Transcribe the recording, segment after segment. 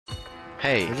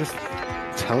Hey, I just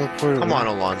teleported come on,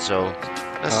 away. Alonso.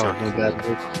 That's Oh, not my cool. bad.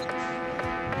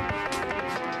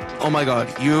 Oh my god,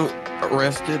 you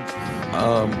arrested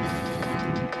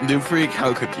New Freak?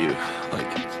 How could you? Like,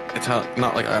 it's how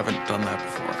not like I haven't done that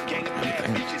before or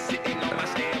anything.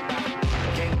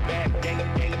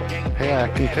 Hey, I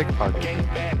can pickpocket him.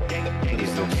 What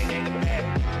is this?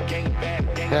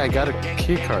 Hey, I got a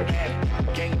key card.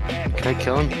 Can I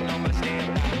kill him?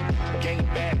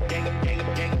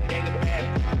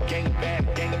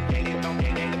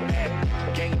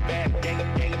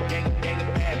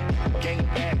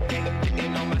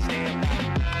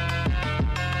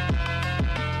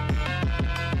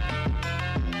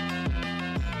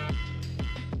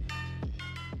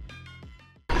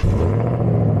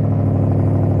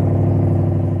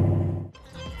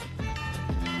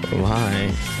 Oh, hi.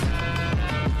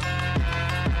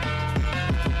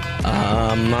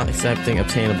 I'm not accepting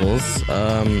obtainables.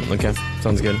 Okay,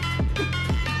 sounds good.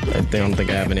 I don't think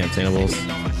I have any obtainables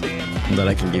that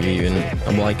I can give you.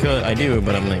 And well, I do,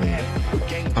 but I don't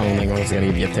think I was gonna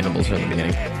give you obtainables from the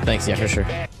beginning. Thanks, yeah, for sure.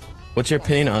 What's your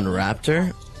opinion on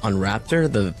Raptor? On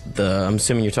Raptor, I'm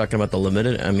assuming you're talking about the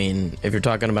limited. I mean, if you're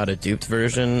talking about a duped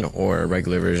version or a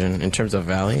regular version, in terms of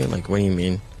value, like, what do you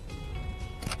mean?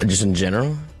 Just in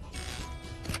general?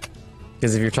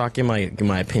 Because if you're talking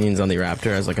my opinions on the Raptor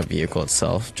as like a vehicle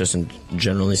itself, just in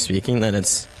generally speaking, then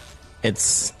it's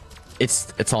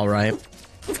all right.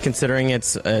 Considering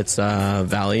its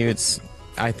value,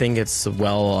 I think it's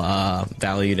well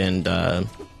valued and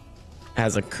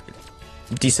has a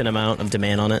decent amount of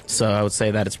demand on it. So I would say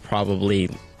that it's probably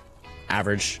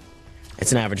average.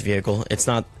 It's an average vehicle. It's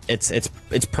not. It's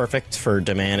perfect for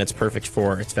demand. It's perfect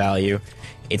for its value.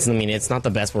 I mean, it's not the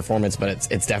best performance, but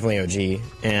it's definitely OG,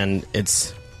 and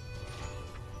it's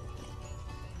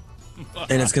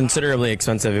considerably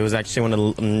expensive. It was actually one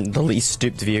of the least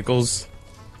duped vehicles.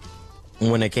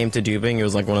 When it came to duping, it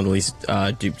was like one of the least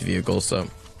duped vehicles. So,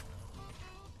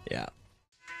 yeah.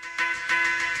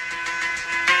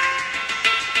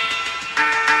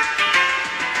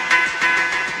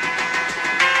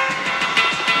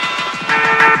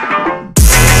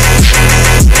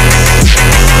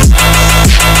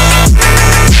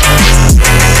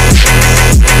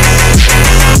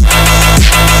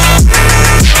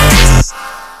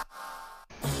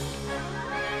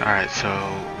 Alright, so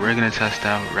we're gonna test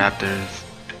out Raptor's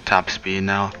top speed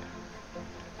now.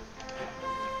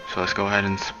 So let's go ahead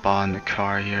and spawn the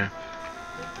car here.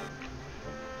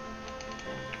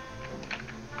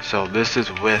 So this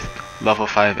is with level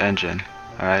 5 engine.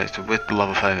 Alright, so with the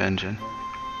level 5 engine.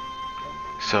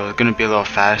 So it's gonna be a little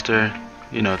faster,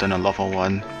 you know, than a level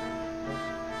 1.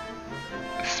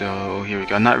 So here we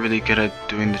go. I'm not really good at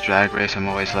doing the drag race. I'm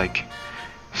always like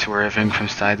swerving from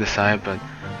side to side, but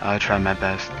I'll try my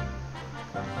best.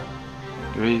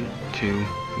 3, 2,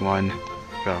 1,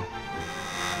 go.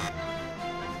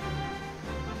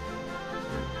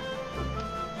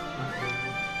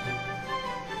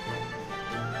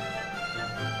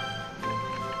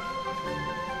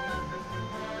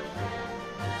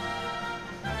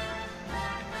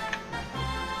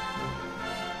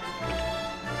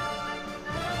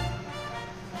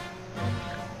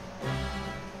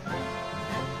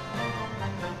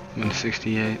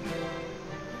 $168,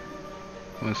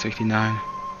 $169,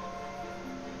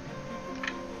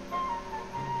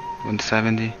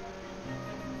 $170.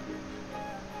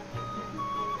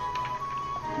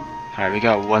 Alright, we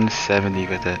got 170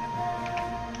 with it.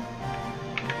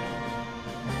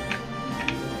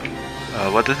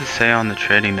 What does it say on the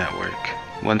trading network?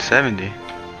 170.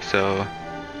 So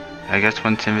I guess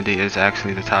 170 is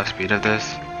actually the top speed of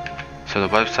this. So the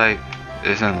website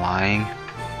isn't lying.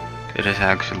 It is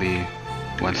actually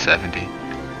 170.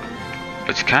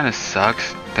 Which kind of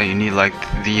sucks that you need like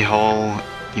the whole,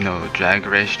 you know, drag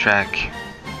racetrack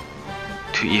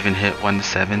to even hit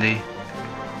 170.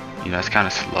 You know, it's kind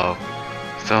of slow.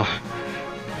 So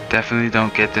definitely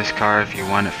don't get this car if you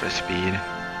want it for speed.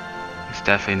 It's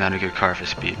definitely not a good car for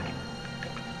speed.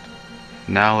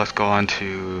 Now let's go on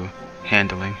to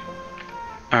handling.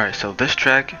 Alright, so this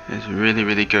track is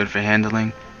really good for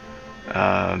handling.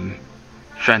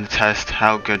 Trying to test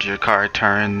how good your car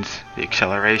turns, the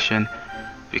acceleration,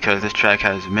 because this track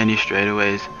has many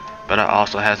straightaways, but it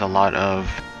also has a lot of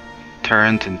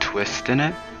turns and twists in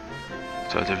it.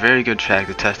 So it's a very good track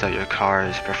to test out your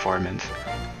car's performance.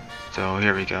 So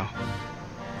here we go.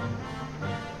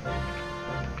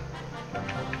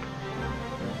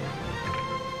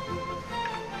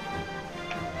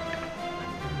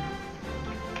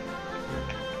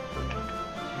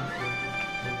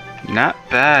 Not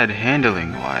bad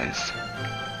handling wise.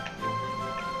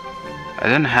 I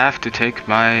didn't have to take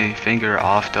my finger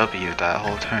off W that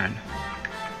whole turn.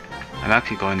 I'm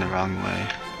actually going the wrong way.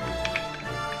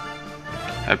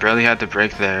 I barely had to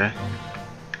brake there.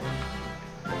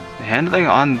 The handling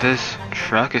on this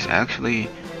truck is actually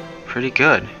pretty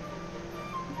good.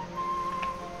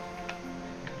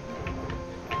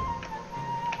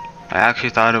 I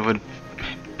actually thought it would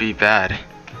be bad.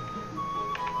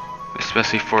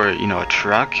 Especially for, you know, a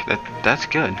truck. That's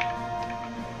good.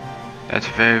 That's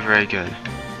very, very good.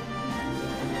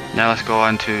 Now let's go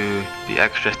on to the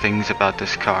extra things about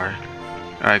this car.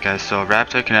 Alright guys, so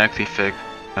Raptor can actually fit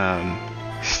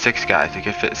 6 guys. It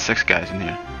can fit 6 guys in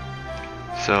here.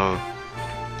 So,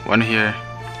 one here,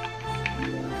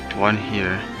 one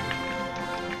here,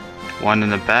 one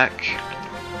in the back,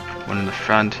 one in the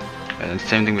front, and then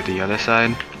same thing with the other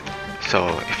side. So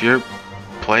if you're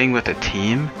playing with a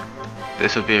team,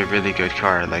 this will be a really good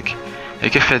car. Like,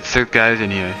 it can fit 6 guys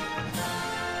in here.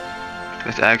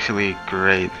 That's actually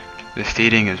great. The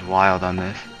seating is wild on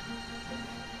this.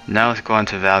 Now let's go on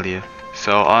to value.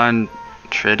 So on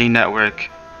Trading Network,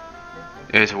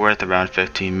 it's worth around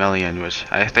 15 million, which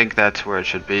I think that's where it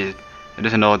should be. It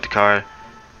is an old car.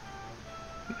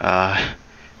 I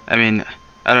mean,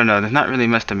 I don't know. There's not really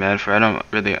much demand for it. I don't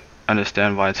really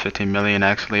understand why it's 15 million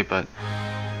actually, but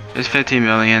it's 15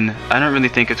 million. I don't really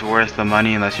think it's worth the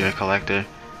money unless you're a collector.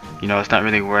 You know, it's not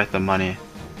really worth the money.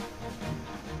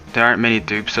 There aren't many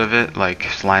dupes of it, like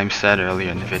Slime said earlier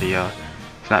in the video.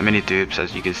 There's not many dupes.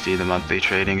 As you can see, the monthly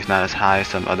trading is not as high as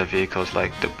some other vehicles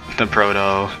like the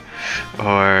Proto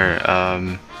or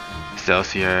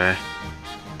Celsior,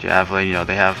 Javelin. You know,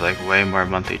 they have like way more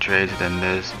monthly trades than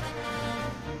this.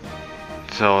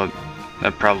 So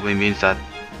that probably means that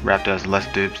Raptor has less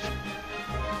dupes.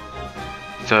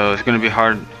 So it's gonna be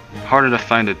harder to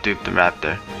find a dupe than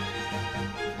Raptor.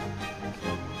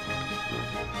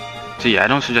 So yeah, I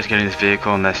don't suggest getting this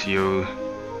vehicle unless you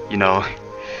know,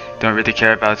 don't really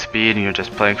care about speed and you're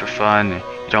just playing for fun, and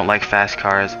you don't like fast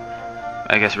cars.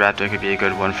 I guess Raptor could be a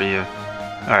good one for you.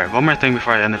 Alright, one more thing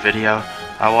before I end the video.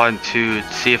 I want to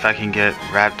see if I can get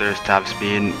Raptor's top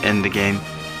speed in the game.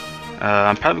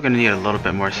 I'm probably going to need a little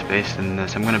bit more space than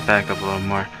this. I'm going to back up a little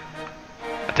more.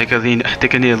 I think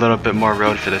I need a little bit more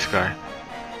road for this car.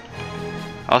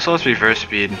 Also, its reverse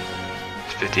speed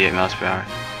is 58 miles per hour.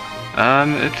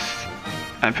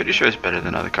 I'm pretty sure it's better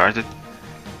than other cars.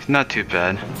 It's not too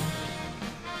bad.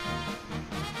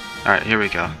 Alright, here we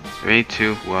go. 3,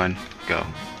 2, 1, go.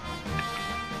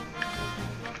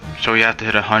 So we have to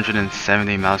hit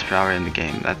 170 miles per hour in the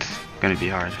game. That's gonna be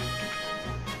hard.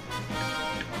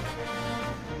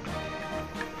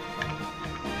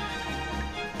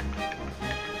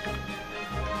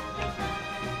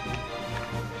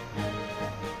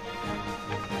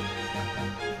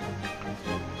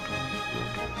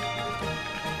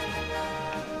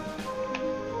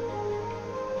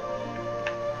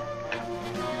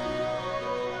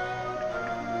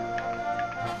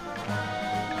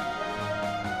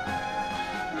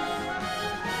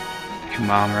 Come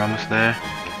on, we're almost there.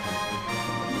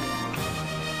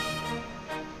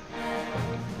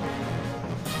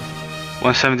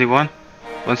 $171?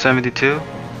 $172?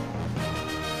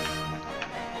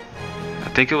 I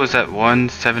think it was at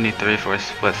 173 for a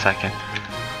split second.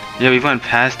 Yeah, we went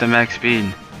past the max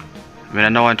speed. I mean, I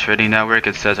know on Trading Network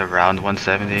it says around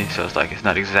 170, so it's like it's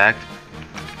not exact.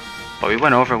 But we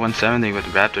went over 170 with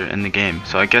Raptor in the game.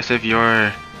 So I guess if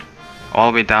you're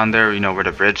all the way down there, you know, where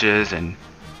the bridge is, and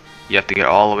you have to get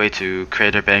all the way to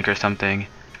Crater Bank or something,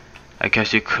 I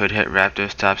guess you could hit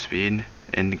Raptor's top speed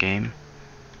in the game.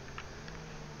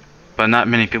 But not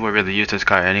many people really use this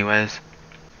car anyways.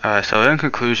 So in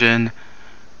conclusion,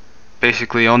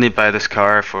 basically only buy this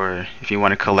car for if you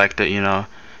want to collect it, you know.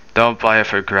 Don't buy it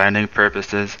for grinding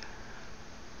purposes.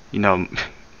 You know,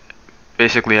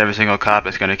 basically every single cop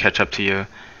is going to catch up to you.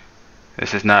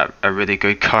 This is not a really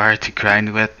good car to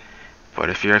grind with, but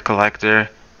if you're a collector,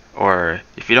 or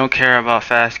if you don't care about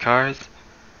fast cars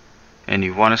and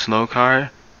you want a slow car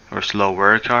or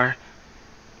slower car,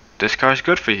 this car is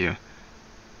good for you.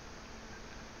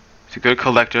 It's a good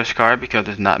collector's car because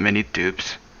there's not many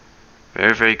dupes.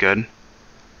 Very, very good.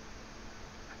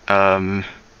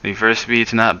 Reverse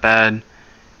speed's not bad.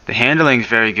 The handling's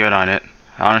very good on it.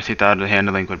 I honestly thought the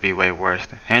handling would be way worse.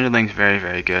 The handling's very,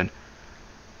 very good.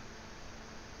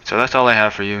 So that's all I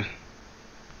have for you.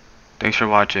 Thanks for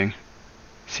watching.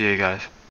 See you guys.